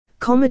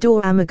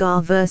Commodore Amiga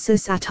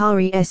vs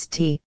Atari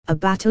ST, a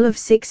battle of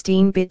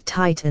 16-bit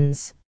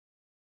titans.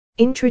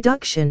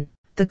 Introduction.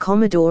 The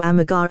Commodore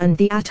Amiga and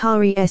the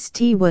Atari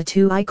ST were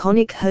two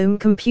iconic home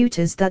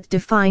computers that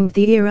defined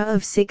the era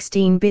of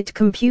 16-bit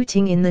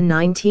computing in the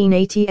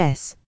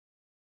 1980s.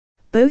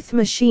 Both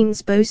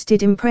machines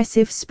boasted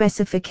impressive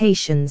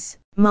specifications,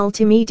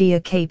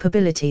 multimedia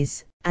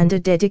capabilities, and a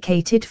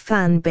dedicated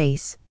fan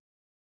base.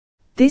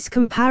 This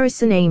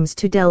comparison aims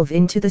to delve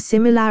into the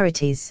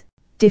similarities,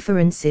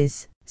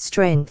 differences,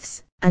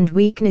 strengths, and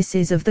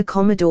weaknesses of the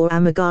Commodore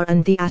Amiga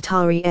and the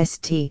Atari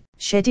ST,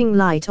 shedding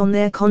light on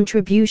their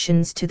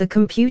contributions to the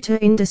computer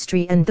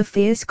industry and the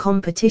fierce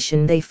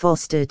competition they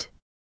fostered.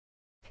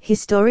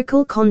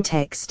 Historical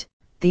context.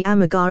 The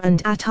Amiga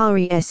and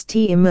Atari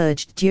ST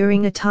emerged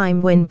during a time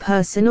when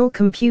personal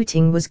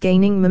computing was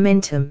gaining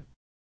momentum.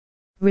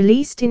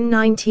 Released in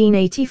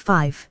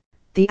 1985,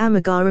 the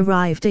Amiga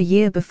arrived a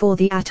year before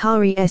the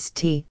Atari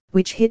ST,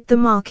 which hit the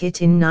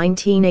market in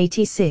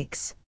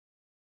 1986.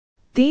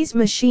 These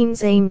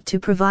machines aimed to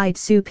provide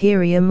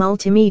superior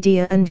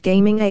multimedia and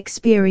gaming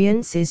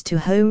experiences to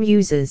home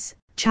users,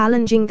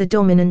 challenging the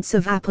dominance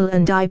of Apple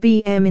and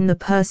IBM in the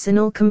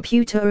personal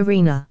computer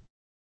arena.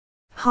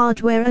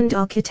 Hardware and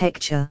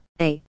architecture.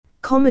 A.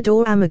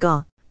 Commodore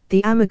Amiga.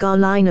 The Amiga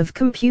line of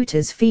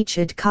computers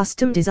featured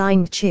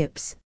custom-designed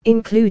chips,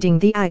 including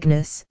the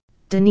Agnes,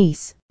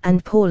 Denise,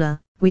 and Paula,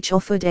 which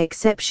offered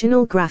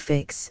exceptional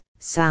graphics,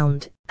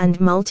 sound, and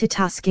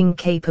multitasking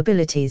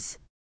capabilities.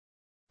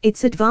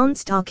 Its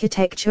advanced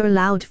architecture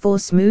allowed for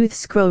smooth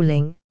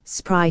scrolling,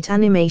 sprite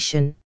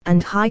animation,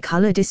 and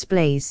high-color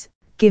displays,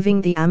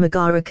 giving the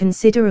Amiga a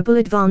considerable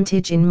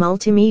advantage in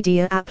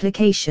multimedia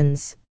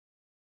applications.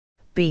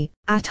 B.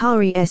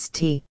 Atari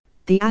ST.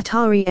 The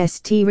Atari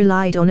ST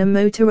relied on a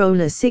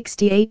Motorola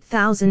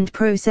 68000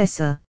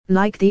 processor,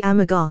 like the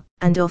Amiga,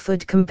 and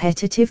offered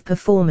competitive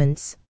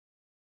performance.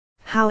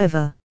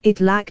 However, it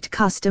lacked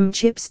custom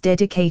chips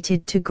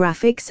dedicated to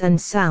graphics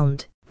and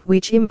sound,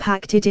 which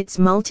impacted its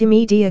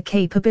multimedia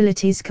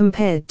capabilities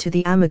compared to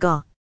the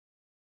Amiga.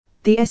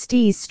 The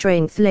ST's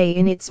strength lay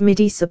in its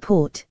MIDI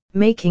support,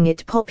 making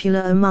it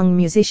popular among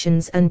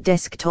musicians and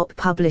desktop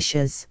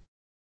publishers.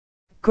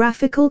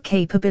 Graphical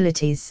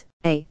capabilities.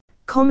 A.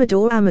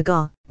 Commodore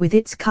Amiga. With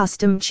its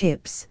custom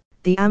chips,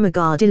 the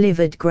Amiga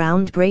delivered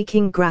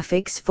groundbreaking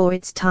graphics for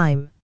its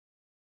time.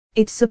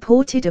 It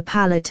supported a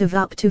palette of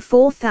up to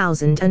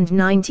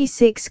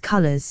 4096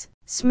 colors,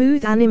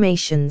 smooth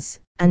animations,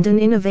 and an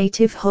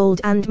innovative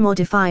hold and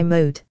modify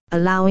mode,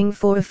 allowing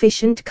for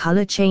efficient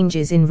color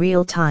changes in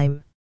real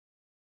time.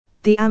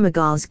 The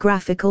Amiga's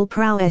graphical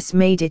prowess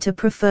made it a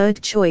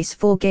preferred choice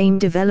for game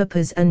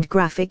developers and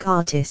graphic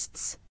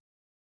artists.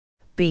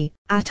 B.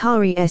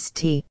 Atari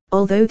ST.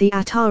 Although the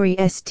Atari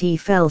ST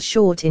fell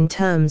short in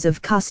terms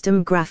of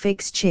custom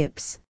graphics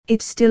chips,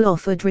 it still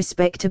offered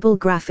respectable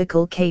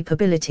graphical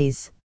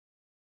capabilities.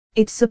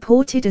 It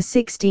supported a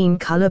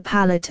 16-color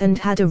palette and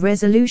had a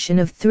resolution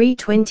of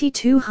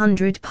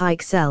 320-200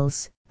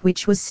 pixels,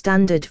 which was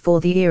standard for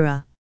the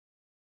era.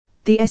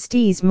 The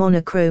ST's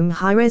monochrome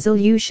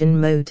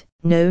high-resolution mode,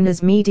 known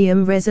as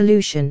medium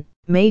resolution,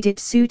 made it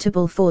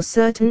suitable for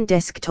certain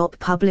desktop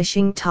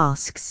publishing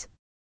tasks.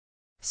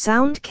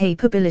 Sound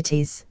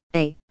capabilities.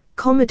 A.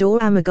 Commodore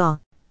Amiga.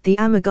 The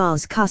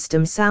Amiga's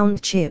custom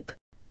sound chip,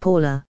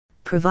 Paula,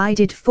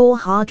 provided 4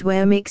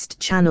 hardware mixed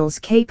channels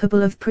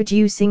capable of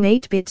producing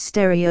 8-bit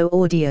stereo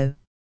audio.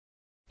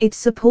 It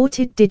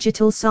supported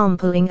digital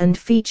sampling and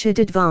featured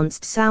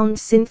advanced sound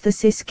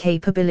synthesis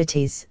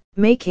capabilities,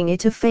 making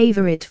it a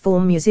favorite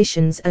for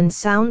musicians and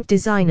sound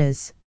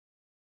designers.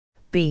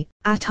 B.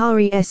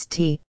 Atari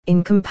ST.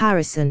 In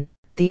comparison,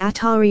 the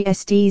Atari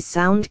ST's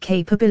sound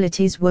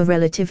capabilities were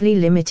relatively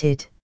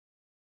limited.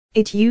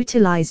 It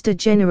utilized a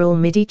general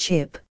MIDI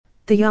chip,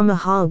 the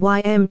Yamaha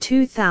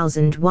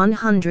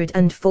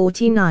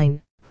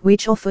YM2149,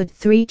 which offered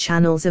 3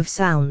 channels of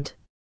sound.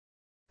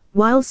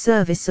 While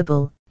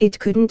serviceable, it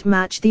couldn't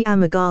match the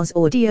Amiga's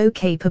audio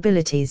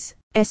capabilities,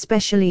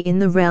 especially in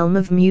the realm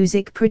of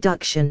music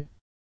production.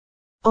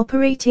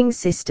 Operating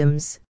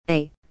systems.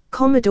 A.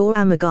 Commodore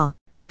Amiga.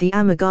 The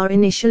Amiga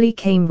initially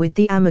came with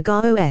the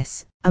Amiga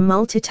OS, a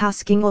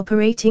multitasking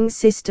operating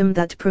system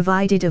that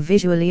provided a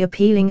visually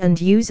appealing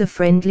and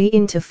user-friendly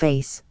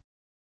interface.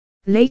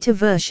 Later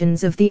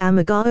versions of the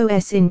Amiga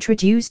OS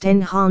introduced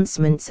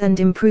enhancements and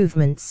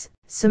improvements,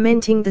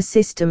 cementing the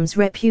system's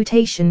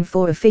reputation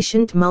for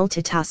efficient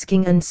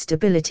multitasking and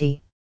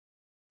stability.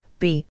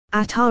 B.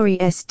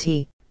 Atari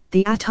ST.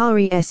 The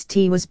Atari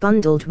ST was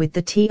bundled with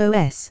the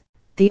TOS,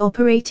 the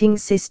operating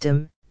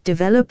system,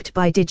 developed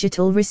by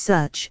Digital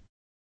Research.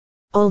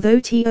 Although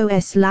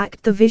TOS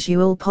lacked the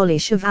visual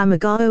polish of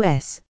Amiga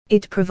OS,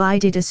 it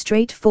provided a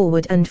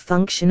straightforward and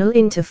functional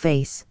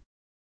interface.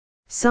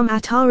 Some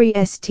Atari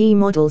ST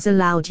models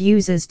allowed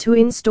users to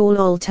install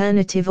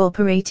alternative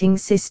operating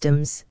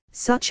systems,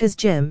 such as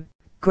GEM,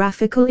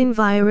 Graphical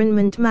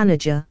Environment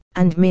Manager,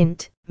 and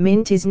Mint.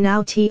 Mint is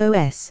now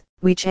TOS,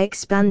 which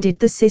expanded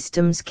the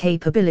system's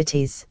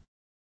capabilities.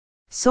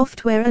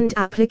 Software and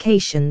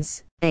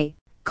applications. A.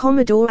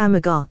 Commodore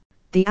Amiga.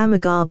 The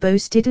Amiga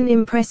boasted an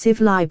impressive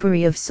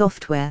library of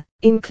software,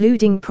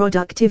 including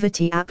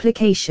productivity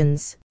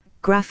applications,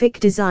 graphic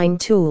design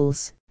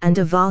tools, and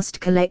a vast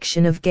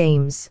collection of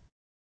games.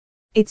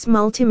 Its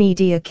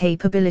multimedia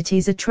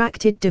capabilities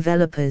attracted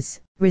developers,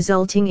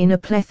 resulting in a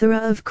plethora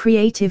of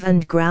creative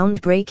and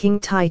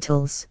groundbreaking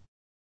titles.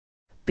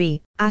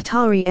 B.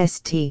 Atari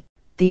ST.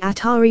 The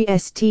Atari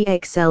ST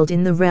excelled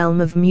in the realm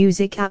of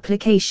music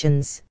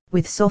applications,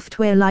 with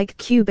software like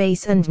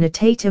Cubase and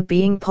Notator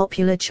being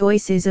popular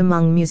choices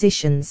among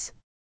musicians.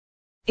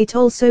 It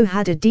also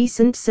had a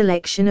decent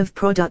selection of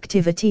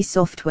productivity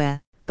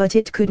software, but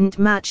it couldn't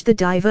match the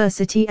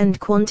diversity and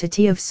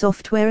quantity of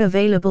software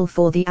available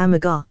for the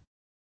Amiga.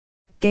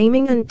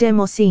 Gaming and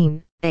demo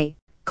scene. A.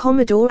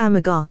 Commodore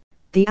Amiga.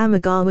 The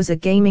Amiga was a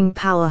gaming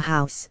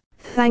powerhouse,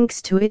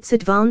 thanks to its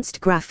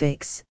advanced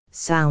graphics,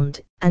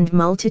 sound, and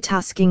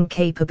multitasking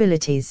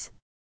capabilities.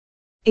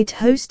 It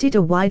hosted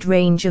a wide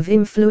range of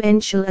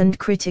influential and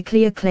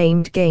critically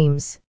acclaimed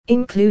games,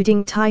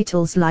 including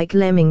titles like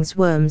Lemmings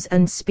Worms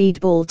and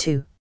Speedball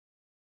 2.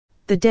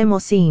 The demo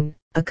scene,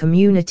 a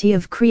community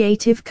of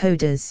creative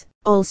coders,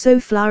 also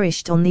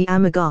flourished on the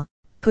Amiga,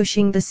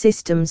 pushing the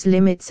system's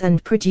limits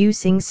and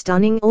producing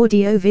stunning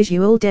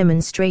audio-visual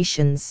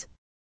demonstrations.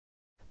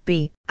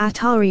 B.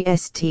 Atari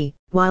ST.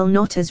 While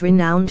not as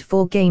renowned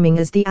for gaming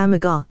as the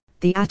Amiga,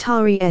 the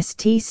Atari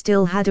ST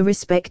still had a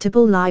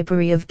respectable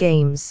library of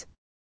games.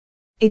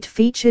 It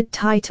featured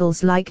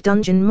titles like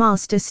Dungeon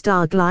Master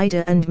Star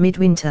Glider and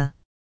Midwinter.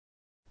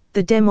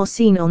 The demo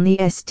scene on the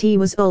ST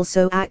was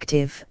also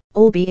active,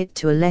 albeit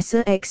to a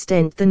lesser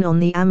extent than on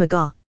the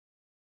Amiga.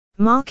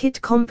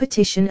 Market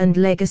competition and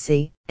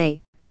legacy.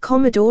 A.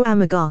 Commodore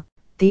Amiga.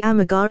 The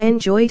Amiga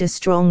enjoyed a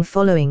strong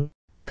following,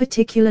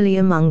 particularly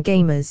among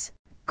gamers,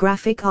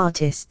 graphic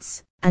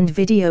artists, and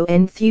video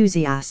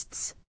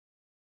enthusiasts.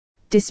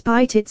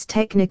 Despite its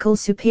technical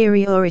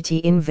superiority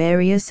in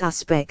various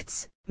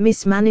aspects,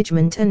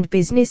 mismanagement and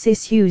business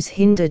issues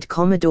hindered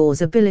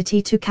Commodore's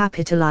ability to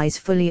capitalize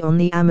fully on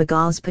the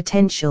Amiga's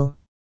potential.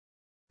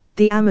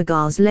 The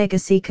Amiga's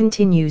legacy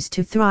continues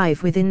to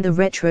thrive within the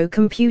retro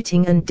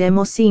computing and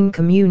demo scene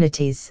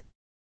communities.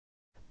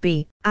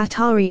 B.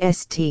 Atari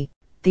ST.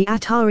 The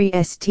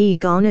Atari ST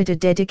garnered a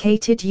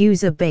dedicated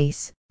user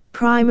base,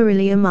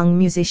 primarily among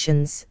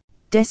musicians,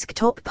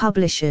 desktop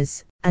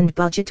publishers, and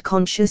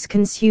budget-conscious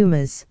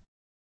consumers.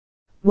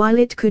 While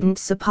it couldn't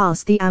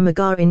surpass the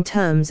Amiga in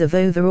terms of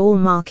overall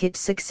market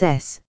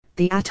success,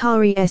 the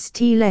Atari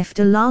ST left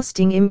a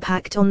lasting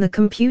impact on the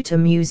computer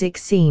music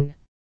scene.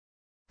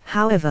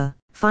 However,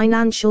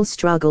 financial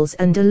struggles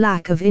and a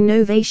lack of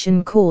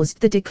innovation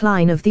caused the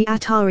decline of the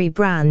Atari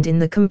brand in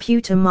the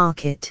computer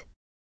market.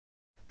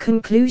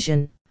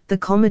 Conclusion: the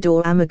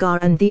Commodore Amiga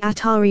and the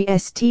Atari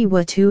ST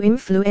were two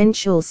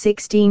influential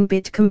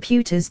 16-bit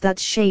computers that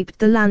shaped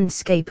the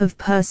landscape of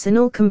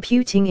personal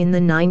computing in the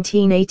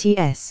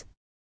 1980s.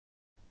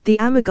 The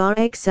Amiga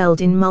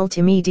excelled in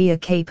multimedia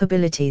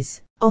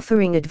capabilities,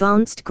 offering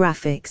advanced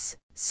graphics,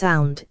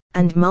 sound,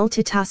 and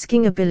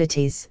multitasking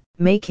abilities,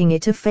 making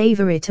it a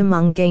favorite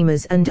among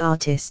gamers and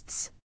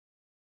artists.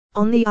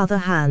 On the other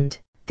hand,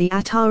 the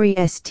Atari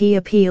ST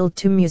appealed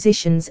to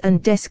musicians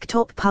and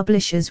desktop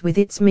publishers with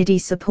its MIDI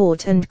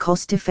support and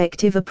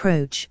cost-effective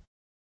approach.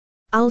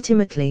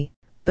 Ultimately,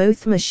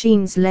 both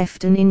machines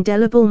left an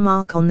indelible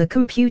mark on the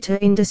computer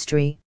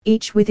industry,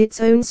 each with its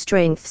own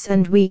strengths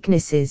and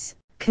weaknesses,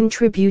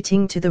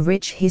 contributing to the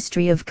rich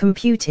history of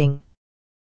computing.